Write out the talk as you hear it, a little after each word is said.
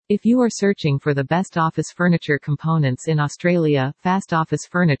If you are searching for the best office furniture components in Australia, Fast Office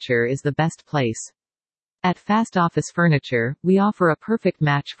Furniture is the best place. At Fast Office Furniture, we offer a perfect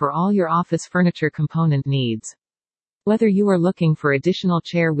match for all your office furniture component needs. Whether you are looking for additional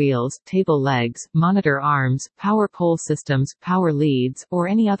chair wheels, table legs, monitor arms, power pole systems, power leads, or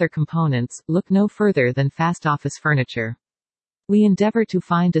any other components, look no further than Fast Office Furniture. We endeavor to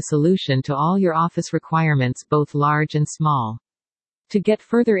find a solution to all your office requirements, both large and small. To get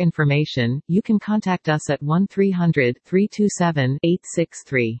further information, you can contact us at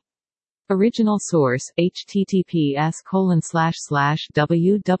 1300-327-863. Original source,